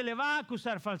usted. Se le va a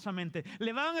acusar falsamente.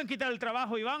 Le van a quitar el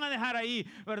trabajo y van a dejar ahí,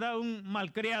 ¿verdad? Un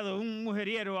malcriado, un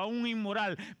mujeriero, a un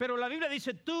inmoral. Pero la Biblia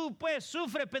dice, tú pues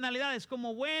sufre penalidades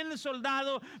como buen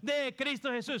soldado de Cristo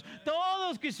Jesús.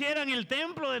 Todos quisieran el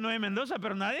templo de Noé Mendoza,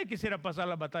 pero nadie quisiera pasar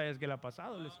las batallas que él ha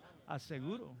pasado, les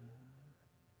aseguro.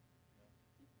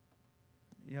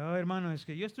 Yo, hermano, es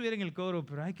que yo estuviera en el coro,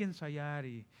 pero hay que ensayar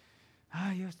y...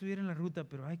 yo estuviera en la ruta,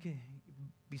 pero hay que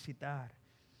visitar.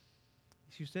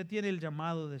 Si usted tiene el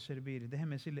llamado de servir,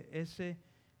 déjeme decirle, ese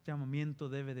llamamiento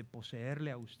debe de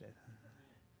poseerle a usted.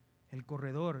 El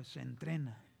corredor se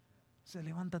entrena, se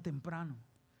levanta temprano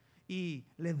y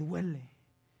le duele.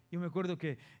 Yo me acuerdo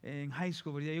que en high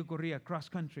school, ¿verdad? Yo corría cross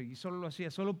country y solo lo hacía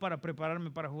solo para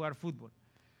prepararme para jugar fútbol.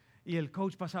 Y el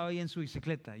coach pasaba ahí en su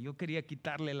bicicleta. Yo quería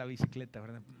quitarle la bicicleta,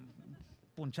 ¿verdad?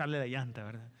 Poncharle la llanta,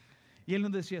 ¿verdad? Y él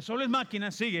nos decía, solo es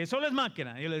máquina, sigue, solo es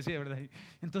máquina. Y yo le decía, ¿verdad?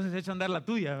 Entonces echa a andar la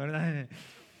tuya, ¿verdad?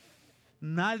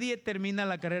 Nadie termina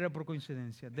la carrera por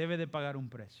coincidencia. Debe de pagar un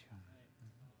precio.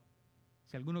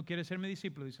 Si alguno quiere ser mi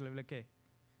discípulo, dice la Biblia, ¿qué?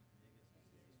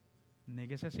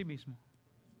 Néguese a sí mismo.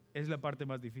 Es la parte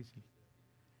más difícil.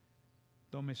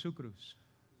 Tome su cruz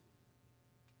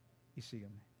y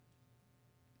sígame.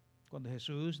 Cuando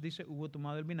Jesús dice, hubo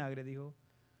tomado el vinagre, dijo,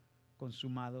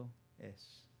 consumado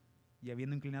es. Y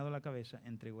habiendo inclinado la cabeza,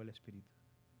 entregó el Espíritu.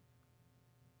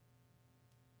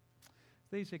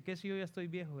 Usted dice, ¿qué si yo ya estoy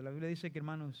viejo? La Biblia dice que,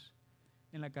 hermanos,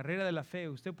 en la carrera de la fe,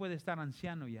 usted puede estar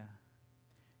anciano ya.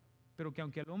 Pero que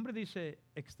aunque el hombre, dice,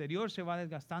 exterior se va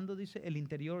desgastando, dice, el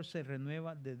interior se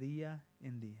renueva de día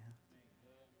en día.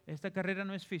 Esta carrera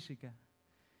no es física.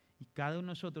 Y cada uno de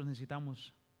nosotros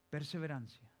necesitamos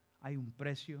perseverancia. Hay un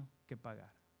precio que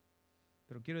pagar.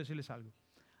 Pero quiero decirles algo.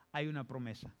 Hay una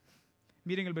promesa.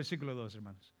 Miren el versículo 2,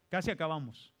 hermanos. Casi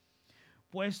acabamos.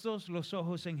 Puestos los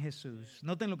ojos en Jesús.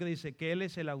 Noten lo que dice, que Él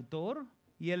es el autor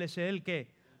y Él es el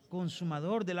que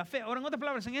consumador de la fe. Ahora, en otras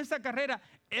palabras, en esta carrera,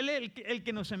 Él es el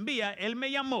que nos envía. Él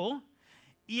me llamó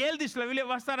y Él, dice la Biblia,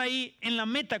 va a estar ahí en la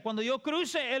meta. Cuando yo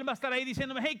cruce, Él va a estar ahí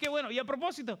diciéndome, hey, qué bueno. Y a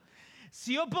propósito,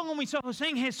 si yo pongo mis ojos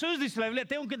en Jesús, dice la Biblia,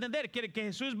 tengo que entender que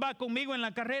Jesús va conmigo en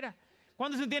la carrera.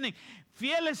 ¿Cuántos entienden?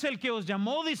 Fiel es el que os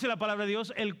llamó, dice la palabra de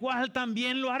Dios, el cual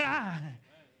también lo hará.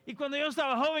 Y cuando yo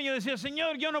estaba joven, yo decía,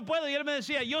 Señor, yo no puedo. Y Él me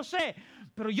decía, yo sé,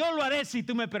 pero yo lo haré si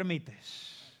tú me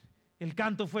permites. El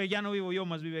canto fue, ya no vivo yo,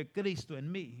 mas vive Cristo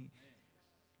en mí.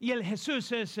 Y el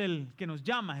Jesús es el que nos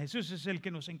llama, Jesús es el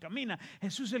que nos encamina,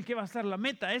 Jesús es el que va a estar la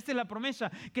meta. Esta es la promesa,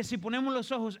 que si ponemos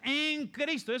los ojos en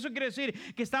Cristo, eso quiere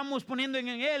decir que estamos poniendo en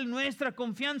Él nuestra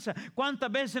confianza.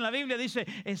 ¿Cuántas veces en la Biblia dice,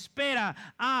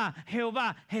 espera a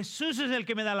Jehová? Jesús es el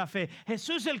que me da la fe.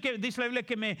 Jesús es el que, dice la Biblia,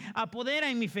 que me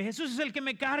apodera en mi fe. Jesús es el que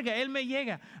me carga, Él me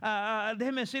llega.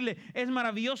 Déjeme decirle, es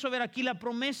maravilloso ver aquí la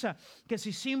promesa, que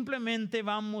si simplemente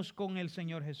vamos con el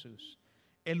Señor Jesús,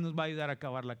 Él nos va a ayudar a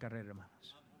acabar la carrera,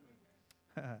 hermanos.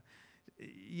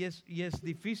 Y es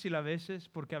difícil a veces,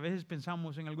 porque a veces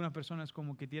pensamos en algunas personas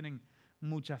como que tienen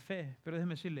mucha fe, pero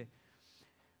déjeme decirle,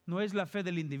 no es la fe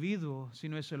del individuo,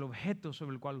 sino es el objeto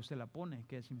sobre el cual usted la pone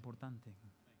que es importante.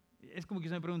 Es como que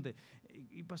se me pregunte,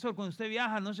 y pastor, cuando usted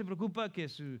viaja, ¿no se preocupa que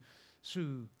su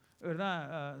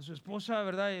esposa,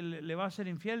 ¿verdad?, le va a ser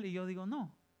infiel? Y yo digo,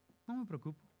 no me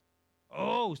preocupo.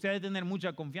 Oh, usted debe tener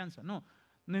mucha confianza. No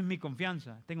es mi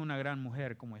confianza, tengo una gran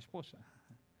mujer como esposa.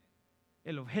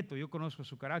 El objeto, yo conozco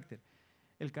su carácter.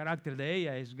 El carácter de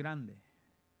ella es grande.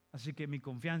 Así que mi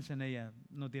confianza en ella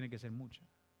no tiene que ser mucha.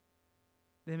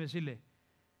 Déjeme decirle,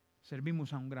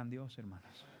 servimos a un gran Dios,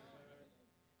 hermanos.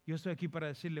 Yo estoy aquí para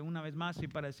decirle una vez más y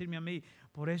para decirme a mí,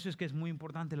 por eso es que es muy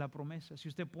importante la promesa. Si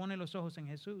usted pone los ojos en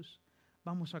Jesús,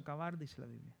 vamos a acabar, dice la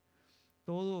Biblia.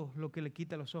 Todo lo que le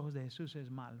quita los ojos de Jesús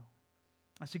es malo.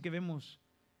 Así que vemos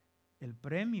el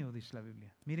premio, dice la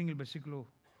Biblia. Miren el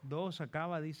versículo 2,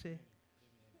 acaba, dice...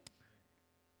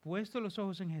 puesto los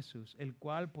ojos en Jesús, el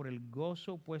cual por el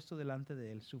gozo puesto delante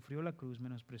de él, sufrió la cruz,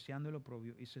 menospreciando el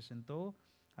oprobio, y se sentó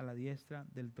a la diestra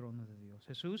del trono de Dios.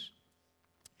 Jesús,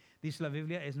 dice la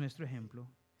Biblia, es nuestro ejemplo.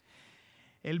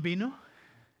 Él vino,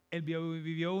 él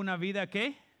vivió una vida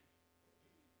 ¿qué?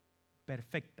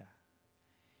 Perfecta,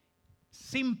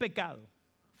 sin pecado.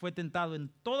 Fue tentado en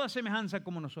toda semejanza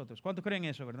como nosotros. ¿Cuántos creen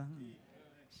eso, verdad?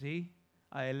 Sí,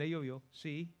 a él le llovió.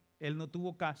 Sí, él no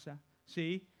tuvo casa.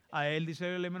 Sí, a él,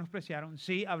 dice, le menospreciaron.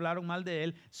 Sí, hablaron mal de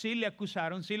él. Sí, le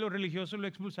acusaron. Sí, los religiosos lo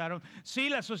expulsaron. Sí,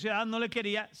 la sociedad no le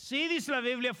quería. Sí, dice la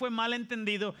Biblia, fue mal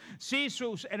entendido. Sí,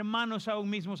 sus hermanos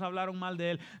aún mismos hablaron mal de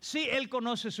él. Sí, él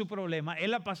conoce su problema.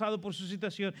 Él ha pasado por su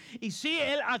situación. Y sí,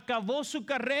 él acabó su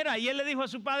carrera. Y él le dijo a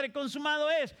su padre,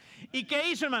 consumado es. ¿Y qué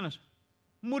hizo, hermanos?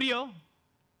 Murió.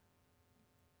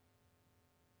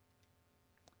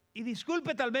 Y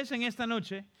disculpe tal vez en esta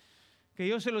noche que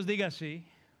yo se los diga así,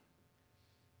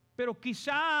 pero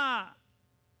quizá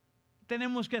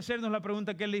tenemos que hacernos la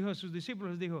pregunta que él dijo a sus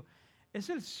discípulos. Dijo, ¿es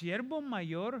el siervo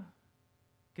mayor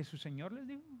que su Señor? Les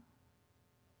dijo.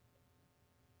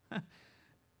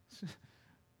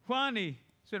 Juan y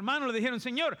su hermano le dijeron,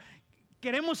 Señor,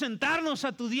 queremos sentarnos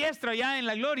a tu diestra ya en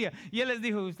la gloria. Y él les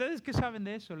dijo, ¿ustedes qué saben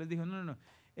de eso? Les dijo, no,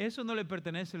 eso no le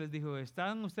pertenece. Les dijo,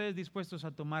 ¿están ustedes dispuestos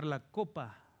a tomar la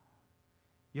copa?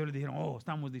 Y ellos les dijeron,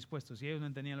 estamos dispuestos. Y ellos no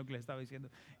entendían lo que les estaba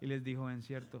diciendo. Y les dijo, en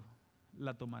cierto,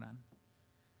 la tomarán.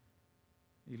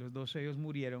 Y los dos ellos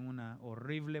murieron una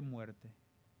horrible muerte.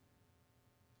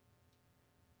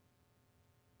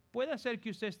 Puede ser que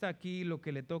usted está aquí y lo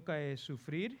que le toca es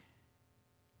sufrir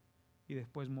y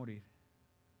después morir.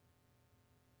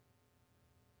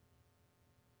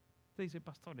 Usted dice,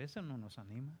 pastor, eso no nos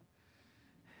anima.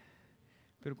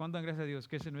 Pero cuánta gracias a Dios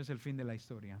que ese no es el fin de la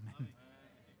historia. Amén.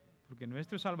 Porque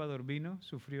nuestro Salvador vino,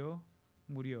 sufrió,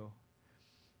 murió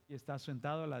y está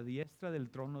sentado a la diestra del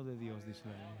trono de Dios, dice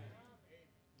la Biblia.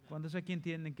 ¿Cuántos aquí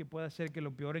entienden que puede ser que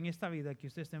lo peor en esta vida que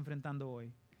usted está enfrentando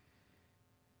hoy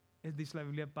es, dice la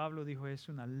Biblia, Pablo dijo, es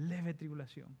una leve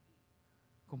tribulación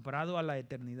comparado a la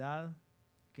eternidad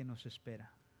que nos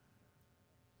espera?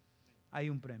 Hay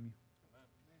un premio.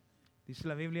 Dice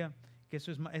la Biblia que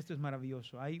esto es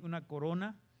maravilloso. Hay una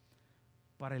corona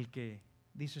para el que,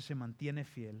 dice, se mantiene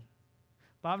fiel.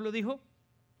 Pablo dijo,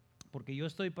 porque yo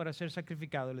estoy para ser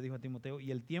sacrificado, le dijo a Timoteo,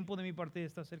 y el tiempo de mi partida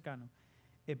está cercano.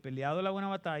 He peleado la buena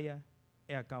batalla,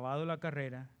 he acabado la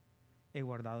carrera, he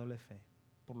guardado la fe.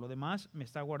 Por lo demás, me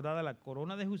está guardada la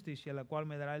corona de justicia, la cual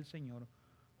me dará el Señor,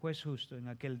 juez justo, en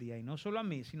aquel día. Y no solo a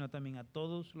mí, sino también a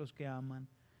todos los que aman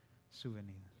su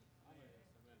venida.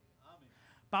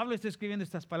 Pablo está escribiendo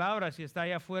estas palabras y está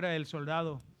allá afuera el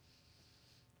soldado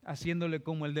haciéndole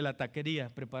como el de la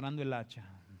taquería, preparando el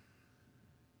hacha.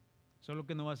 Solo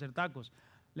que no va a hacer tacos,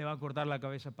 le va a cortar la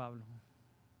cabeza a Pablo.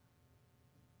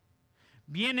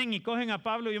 Vienen y cogen a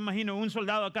Pablo, yo imagino un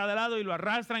soldado a cada lado y lo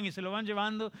arrastran y se lo van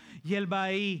llevando y él va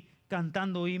ahí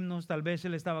cantando himnos. Tal vez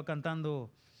él estaba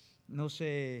cantando, no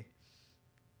sé,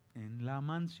 en la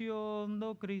mansión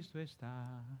do Cristo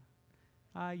está,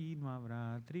 allí no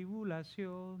habrá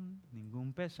tribulación,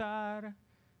 ningún pesar,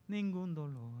 ningún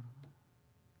dolor.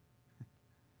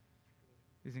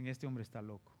 Dicen, este hombre está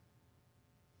loco.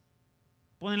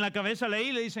 Ponen la cabeza ahí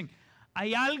y le dicen,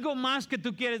 ¿hay algo más que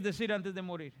tú quieres decir antes de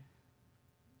morir?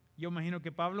 Yo imagino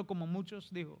que Pablo, como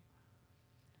muchos, dijo,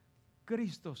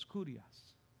 Christos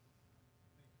curias.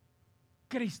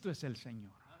 Cristo es el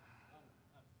Señor.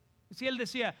 Si él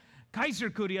decía,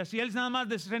 Kaiser curias, si él nada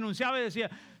más renunciaba y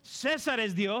decía, César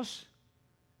es Dios,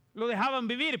 lo dejaban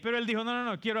vivir, pero él dijo,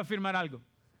 no, quiero afirmar algo.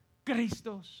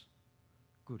 Christos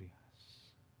curias.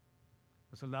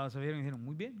 Los soldados se vieron y dijeron,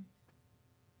 muy bien.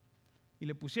 Y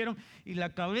le pusieron, y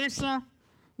la cabeza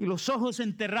y los ojos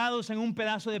enterrados en un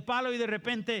pedazo de palo, y de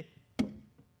repente,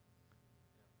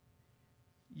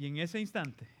 y en ese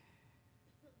instante,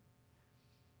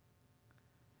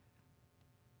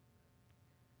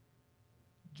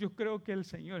 yo creo que el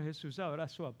Señor Jesús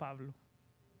abrazó a Pablo.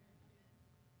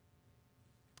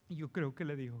 Y yo creo que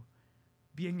le dijo,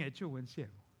 bien hecho, buen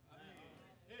siervo.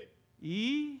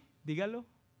 Y, dígalo,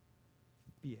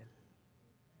 fiel.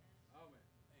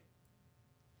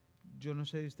 Yo no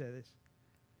sé de ustedes.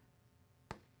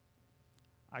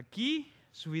 Aquí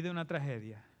su vida es una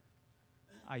tragedia.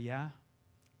 Allá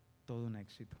todo un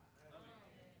éxito.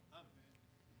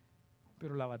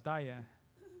 Pero la batalla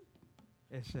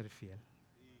es ser fiel.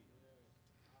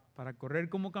 Para correr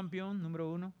como campeón,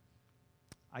 número 1,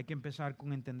 hay que empezar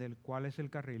con entender cuál es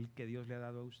el carril que Dios le ha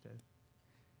dado a usted.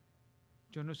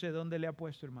 Yo no sé dónde le ha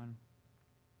puesto, hermano,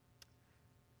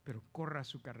 pero corra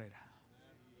su carrera.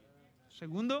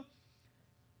 Segundo,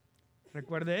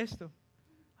 recuerde esto.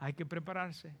 Hay que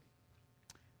prepararse.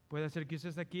 Puede ser que usted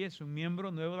esté aquí, es un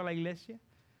miembro nuevo de la iglesia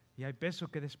y hay peso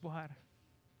que despojar.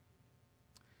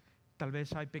 Tal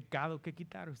vez hay pecado que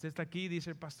quitar. Usted está aquí y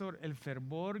dice, pastor, el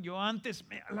fervor, yo antes,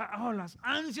 las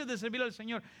ansias de servir al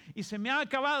Señor y se me ha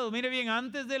acabado. Mire bien,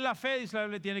 antes de la fe, dice la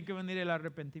Biblia, tiene que venir el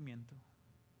arrepentimiento.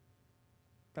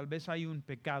 Tal vez hay un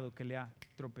pecado que le ha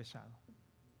tropezado.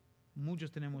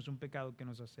 Muchos tenemos un pecado que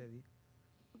nos asedia.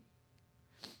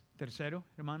 Tercero,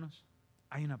 hermanos,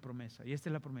 hay una promesa y esta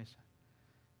es la promesa.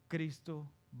 Cristo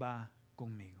va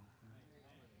conmigo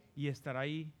y estará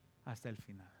ahí hasta el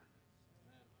final.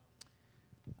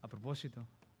 A propósito,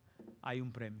 hay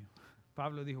un premio.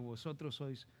 Pablo dijo, vosotros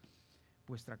sois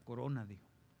vuestra corona, dijo.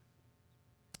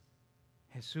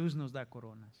 Jesús nos da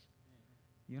coronas.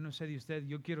 Yo no sé de usted,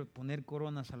 yo quiero poner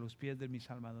coronas a los pies de mi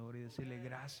Salvador y decirle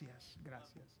gracias,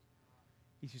 gracias.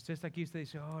 Y si usted está aquí, usted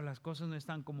dice, oh, las cosas no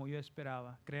están como yo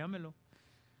esperaba. Créamelo,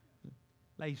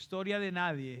 la historia de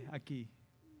nadie aquí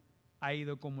ha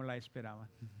ido como la esperaban.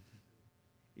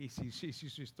 Y si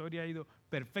su historia ha ido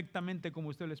perfectamente como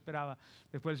usted lo esperaba,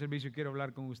 después del servicio quiero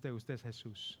hablar con usted. Usted es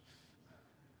Jesús.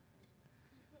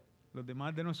 Los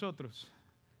demás de nosotros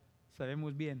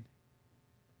sabemos bien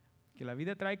que la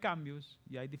vida trae cambios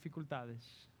y hay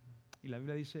dificultades. Y la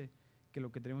Biblia dice que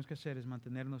lo que tenemos que hacer es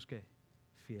mantenernos ¿qué?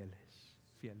 Fieles.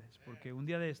 Porque un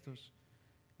día de estos,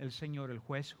 el Señor, el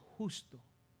juez justo,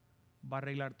 va a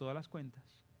arreglar todas las cuentas,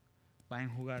 va a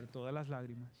enjugar todas las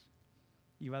lágrimas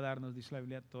y va a darnos, dice la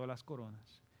Biblia, todas las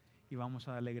coronas. Y vamos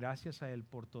a darle gracias a Él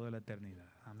por toda la eternidad.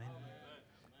 Amén.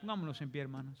 Pongámonos en pie,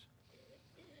 hermanos.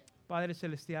 Padre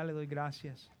Celestial, le doy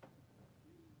gracias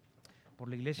por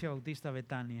la Iglesia Bautista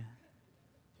Betania.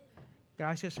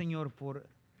 Gracias, Señor, por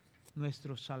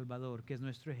nuestro Salvador, que es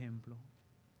nuestro ejemplo.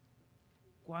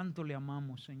 Cuánto le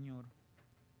amamos, Señor,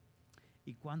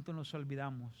 y cuánto nos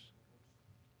olvidamos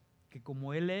que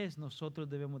como Él es, nosotros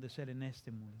debemos de ser en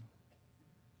este mundo.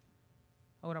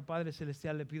 Ahora, Padre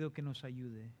Celestial, le pido que nos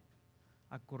ayude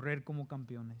a correr como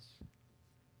campeones,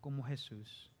 como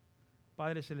Jesús.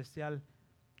 Padre Celestial,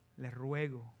 le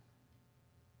ruego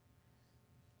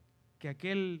que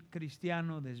aquel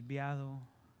cristiano desviado,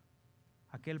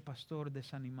 aquel pastor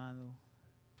desanimado,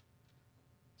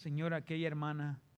 Señor, aquella hermana